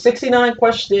69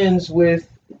 questions with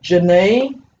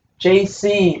Janeai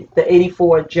JC, the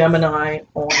 84 Gemini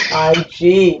on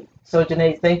IG. So,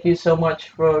 Janeai, thank you so much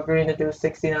for agreeing to do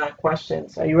 69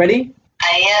 questions. Are you ready?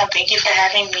 I am. Thank you for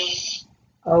having me.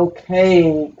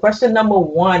 Okay. Question number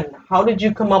 1. How did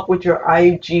you come up with your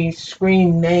IG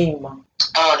screen name?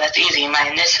 Oh, that's easy. My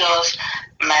initials,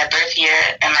 my birth year,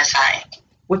 and my sign.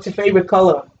 What's your favorite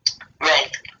color?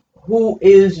 Red. Who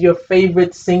is your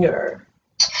favorite singer?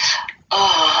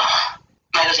 Oh,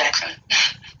 Michael Jackson.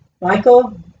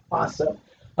 Michael? Awesome.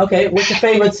 Okay, what's your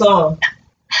favorite song?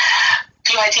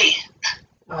 PYT.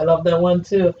 I love that one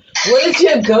too. What is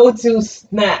your go-to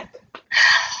snack?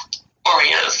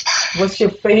 Oreos. What's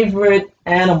your favorite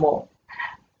animal?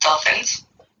 Dolphins.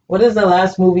 What is the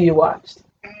last movie you watched?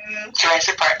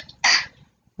 Jurassic Park.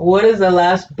 What is the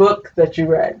last book that you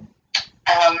read?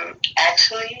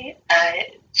 Actually,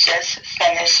 I just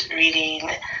finished reading.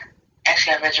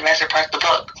 Actually, I read Jurassic Park, the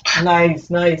book. Nice,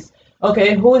 nice.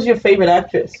 Okay, who is your favorite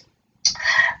actress?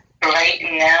 Right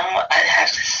now, I'd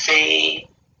have to say,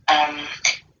 I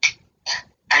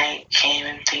can't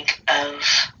even think of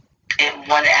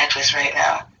one actress right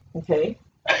now. Okay.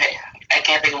 Okay, I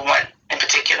can't think of one in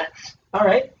particular. All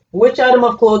right. Which item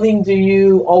of clothing do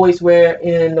you always wear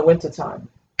in the wintertime?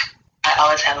 I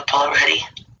always have a polo ready.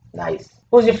 Nice.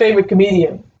 Who's your favorite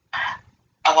comedian?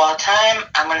 Of all time,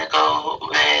 I'm going to go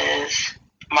with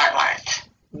Martin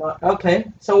Lawrence. Okay.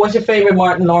 So what's your favorite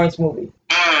Martin Lawrence movie?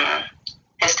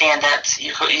 His stand-ups.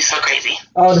 He's so crazy.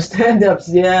 Oh, the stand-ups.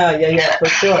 Yeah, for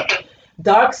sure.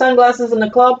 Dark sunglasses in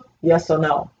the club? Yes or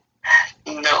no?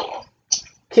 No.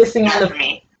 Kissing Not on for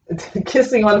me.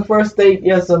 Kissing on the first date?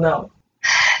 Yes or no?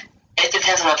 It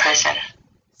depends on the person.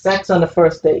 Sex on the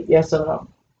first date? Yes or no?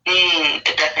 It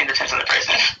definitely depends on the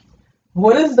person.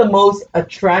 What is the most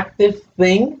attractive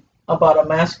thing about a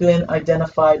masculine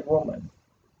identified woman?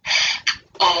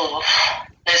 Oh,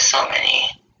 there's so many.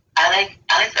 I like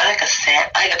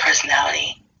a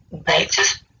personality. Okay. Like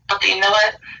just, okay, you know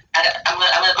what? I'm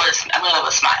gonna go with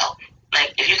a smile.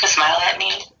 Like if you can smile at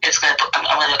me,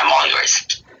 I'm all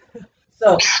yours.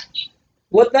 So,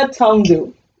 what that tongue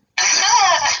do?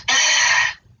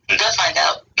 Go find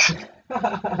out.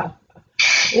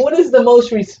 What is the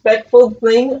most respectful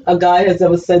thing a guy has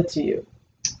ever said to you?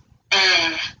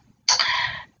 I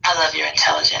love your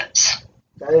intelligence.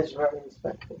 That is very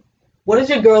respectful. What does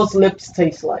your girl's lips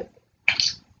taste like?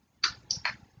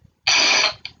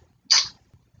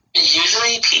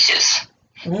 Usually peaches.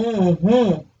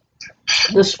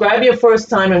 Describe your first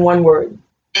time in one word.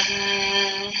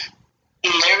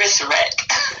 Nervous wreck.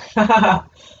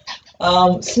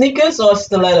 Sneakers or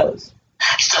stilettos?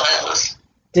 Stilettos.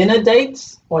 Dinner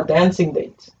dates or dancing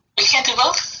dates? We can't do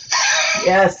both?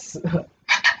 Yes,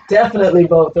 definitely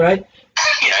both, right?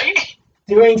 Yeah.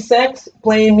 During sex,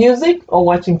 playing music or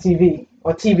watching TV?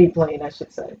 Or TV playing, I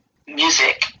should say.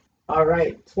 Music. All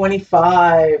right,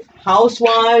 25.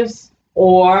 Housewives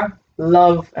or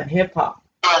love and hip hop?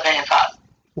 Love and hip hop.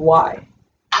 Why?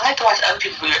 I like to watch other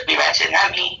people be ratchet,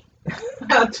 not me.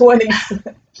 20.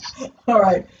 All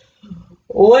right.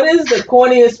 What is the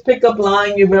corniest pickup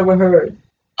line you've ever heard?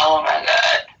 Oh my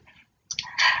god.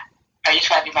 Are you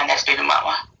trying to be my next baby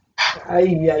mama?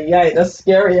 Ay, that's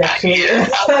scary actually. Yeah.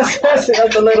 That's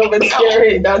a little bit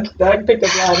scary. That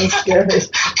pickup line is scary.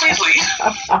 Please leave.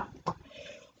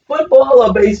 Football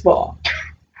or baseball?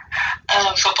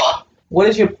 Football. What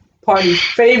is your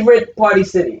favorite party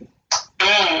city?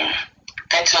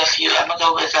 Been to a few. I'm gonna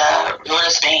go with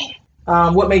Rota, Spain.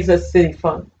 What makes that city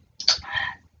fun?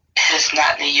 It's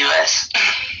not in the U.S.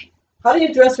 How do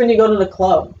you dress when you go to the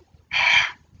club?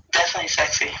 Definitely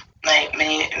sexy. Like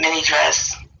mini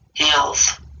dress,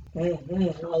 heels.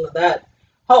 All of that.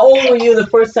 How old were you the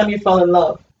first time you fell in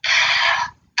love?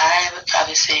 I would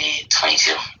probably say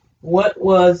 22. What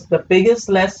was the biggest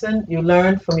lesson you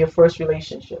learned from your first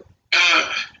relationship?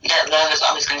 That love is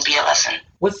always going to be a lesson.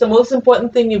 What's the most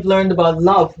important thing you've learned about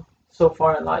love so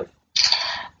far in life?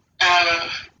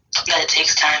 That it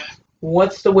takes time.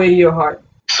 What's the way to your heart?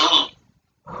 Food.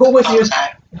 Who was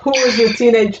All your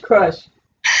teenage crush?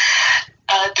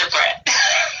 The brat.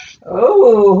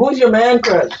 Oh, who's your man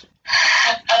crush?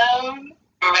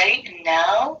 Right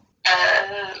now,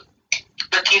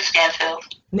 Lakeith Stanfield.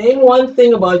 Name one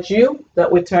thing about you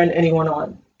that would turn anyone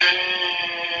on.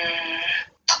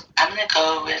 I'm gonna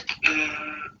go with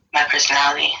my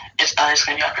personality. It's always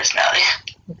gonna be my personality.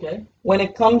 Okay. When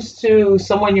it comes to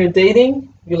someone you're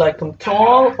dating, you like them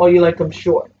tall or you like them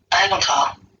short? I like them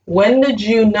tall. When did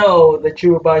you know that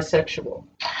you were bisexual?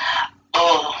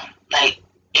 Oh, like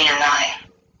 8 or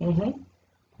 9.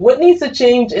 What needs to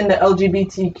change in the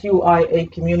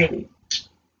LGBTQIA community?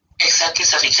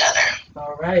 Acceptance of each other.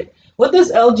 All right. What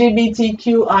does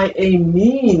LGBTQIA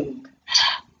mean?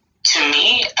 To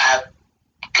me, I'm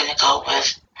gonna go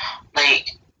with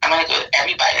I'm gonna go with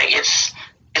everybody. It's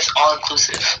all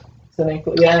inclusive. So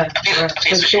yeah,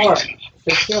 for sure.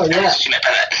 For sure, yeah. That's what you meant by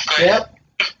that. Go ahead.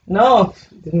 Yep. No,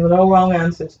 no wrong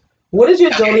answers. What is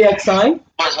your zodiac sign?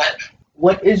 What is what?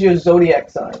 What is your zodiac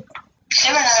sign?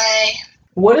 Gemini.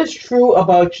 What is true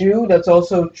about you that's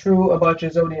also true about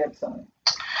your zodiac sign?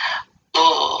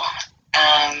 Ooh,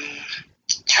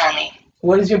 charming.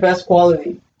 What is your best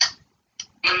quality?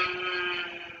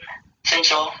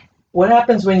 Sensual. What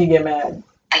happens when you get mad?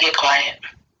 I get quiet.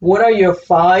 What are your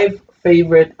 5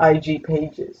 favorite IG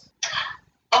pages?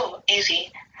 Oh,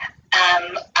 easy.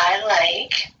 I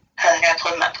like. I gotta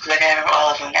pull them up because I gotta remember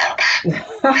all of them now.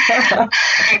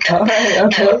 All right,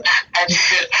 okay.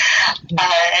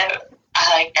 I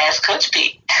like Ask Coach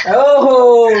Pete.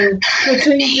 Oh,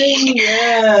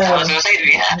 yeah. I was gonna say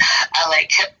that. I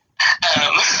like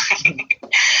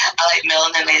I like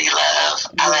Melanin Lady Love.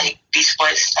 Mm-hmm. I like Beach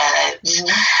Boy Studs.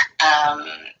 Mm-hmm.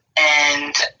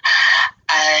 And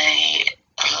I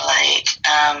like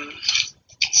I'm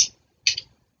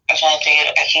trying to think.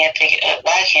 I can't think.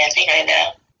 Why I can't think right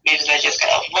now? Because I just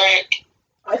got off work.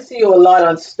 I see you a lot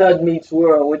on Stud Meets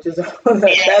World, which is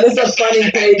that is a funny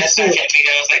page that's too. I can't think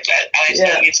of. I was like, I like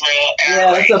Stud Meets World.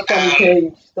 Yeah, that's a funny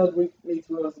page. Stud Meets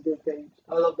World is a good page.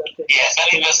 I love that page. Yeah,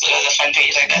 Stud Meets World is a fun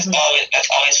page. Like that's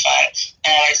always fun.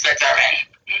 And I like Stud RN.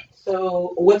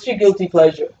 So, what's your guilty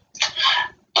pleasure?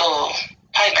 Oh,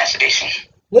 probably masturbation.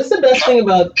 What's the best thing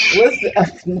about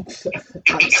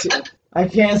I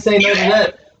can't say no to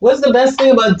that. What's the best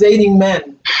thing about dating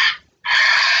men?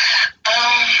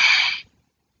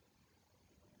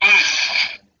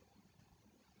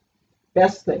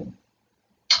 Best thing.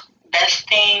 Best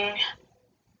thing.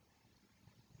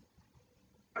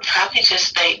 Probably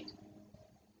just the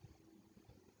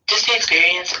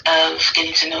experience of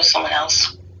getting to know someone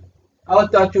else. I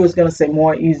thought you was gonna say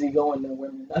more easygoing than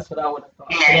women. That's what I would have thought.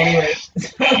 But anyway,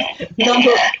 they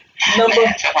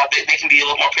can be a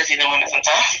little more prissy than women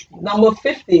sometimes. Number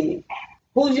 50.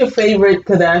 Who's your favorite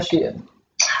Kardashian?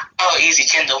 Oh, easy,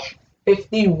 Kendall.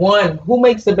 51. Who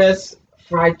makes the best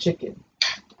fried chicken?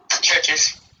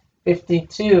 Churches.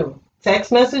 52.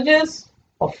 Text messages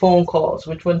or phone calls?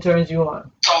 Which one turns you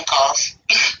on? Phone calls.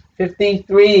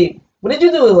 53. What did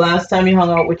you do the last time you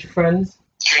hung out with your friends?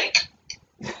 Drink.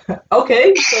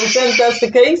 Okay, so since that's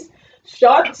the case,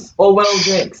 shots or well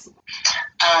drinks?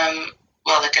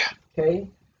 Well liquor. Okay.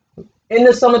 In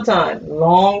the summertime,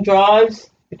 long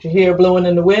drives with your hair blowing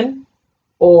in the wind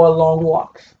or long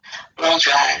walks? Long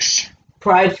drives.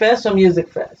 Pride Fest or Music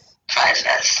Fest? Pride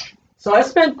Fest. So I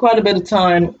spent quite a bit of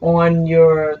time on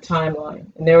your timeline,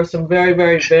 and there were some very,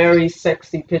 very, very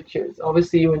sexy pictures.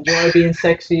 Obviously, you enjoy being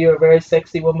sexy. You're a very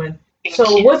sexy woman.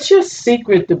 So what's your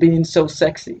secret to being so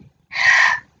sexy?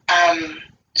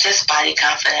 Just body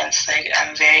confidence. Like,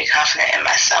 I'm very confident in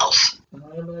myself.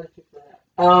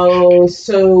 Oh,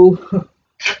 so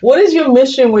what is your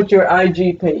mission with your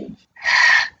IG page?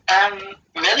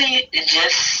 Really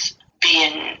just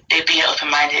being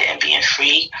open-minded and being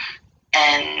free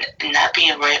and not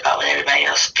being worried about what everybody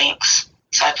else thinks.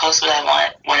 So I post what I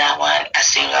want, when I want, I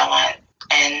say what I want,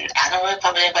 and I don't worry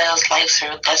about what anybody else likes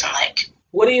or doesn't like.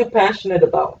 What are you passionate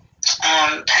about?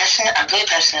 I'm really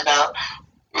passionate about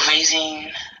raising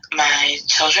my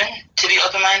children to be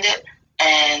open-minded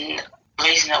and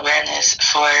raising awareness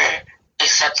for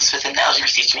acceptance within the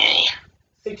LGBT community.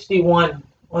 61.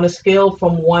 On a scale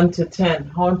from 1 to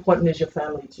 10, how important is your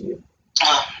family to you?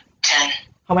 10.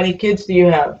 How many kids do you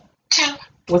have? 2.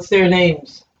 What's their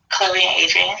names? Chloe and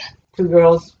Adrian. 2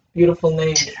 girls, beautiful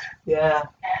names. 2. Yeah.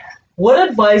 What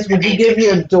advice would you give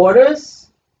your daughters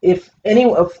if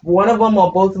one of them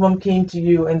or both of them came to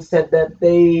you and said that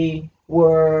they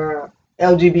were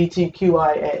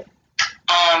LGBTQIA?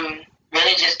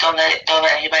 Really just don't let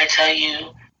anybody tell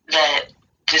you that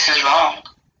this is wrong.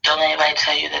 Don't let anybody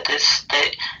tell you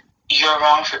that you're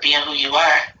wrong for being who you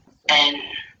are. And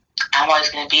I'm always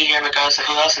going to be here regardless of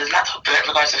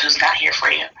regardless of who's not here for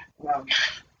you. Wow,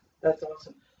 that's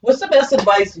awesome. What's the best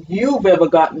advice you've ever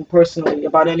gotten personally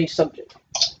about any subject?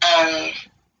 I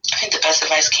think the best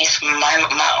advice came from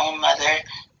my own mother,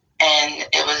 and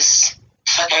it was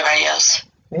fuck everybody else.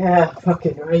 Yeah,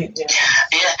 fucking right. Yeah,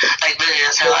 like really,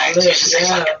 that's her line. She just say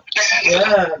fuck it.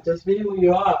 Yeah, just be who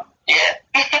you are. Yeah.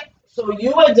 So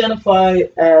you identify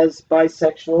as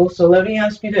bisexual. So let me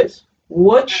ask you this: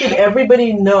 what should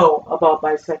everybody know about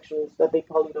bisexuals that they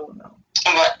probably don't know?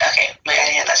 Okay, wait, I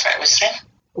didn't get that right. What's your name?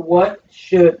 What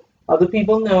should other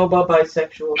people know about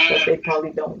bisexuals that they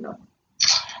probably don't know?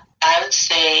 I would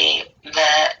say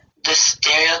that the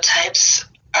stereotypes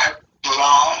are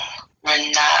wrong.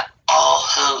 We're not all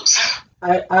hoes.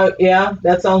 Yeah,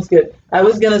 that sounds good. I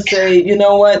was gonna say, you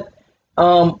know what?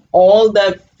 All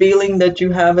that feeling that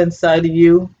you have inside of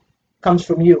you comes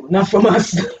from you, not from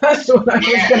us. That's what I was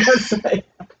Yeah. gonna say.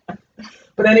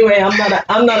 But anyway,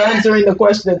 I'm not answering the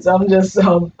questions.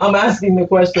 I'm asking the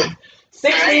questions.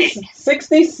 60 Right.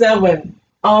 67.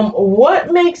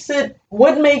 What makes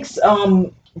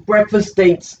breakfast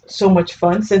dates so much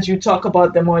fun, since you talk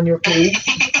about them on your page?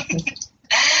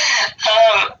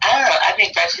 I don't know. I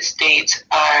think breakfast dates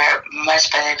are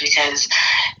much better because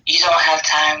you don't have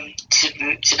time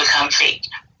to become fake.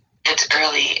 It's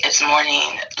early. It's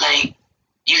morning. Like,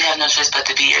 you have no choice but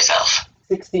to be yourself.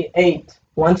 68.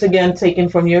 Once again, taken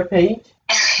from your page.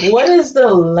 What is the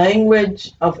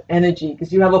language of energy?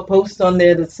 Because you have a post on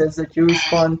there that says that you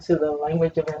respond to the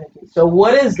language of energy. So,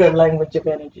 what is the language of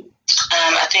energy?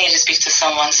 I think it just speaks to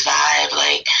someone's vibe.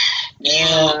 Like,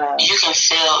 Yeah, you can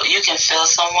feel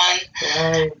someone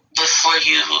right.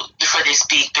 before they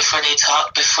speak, before they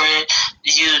talk, before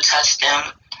you touch them.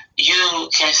 You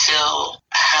can feel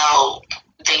how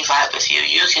they vibe with you.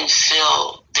 You can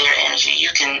feel their energy. You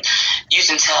can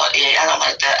tell, yeah, I don't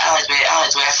like that. I like the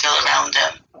way I feel around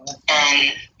them.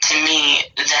 And to me,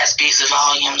 that speaks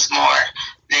volumes more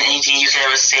than anything you could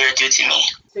ever say or do to me.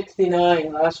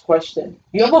 69, last question.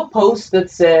 You have a post that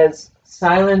says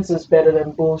silence is better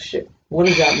than bullshit. What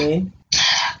does that mean?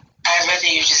 I'd rather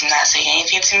you just not say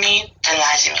anything to me than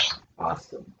lie to me.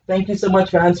 Awesome. Thank you so much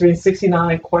for answering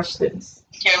 69 questions.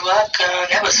 You're welcome.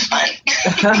 That was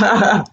fun.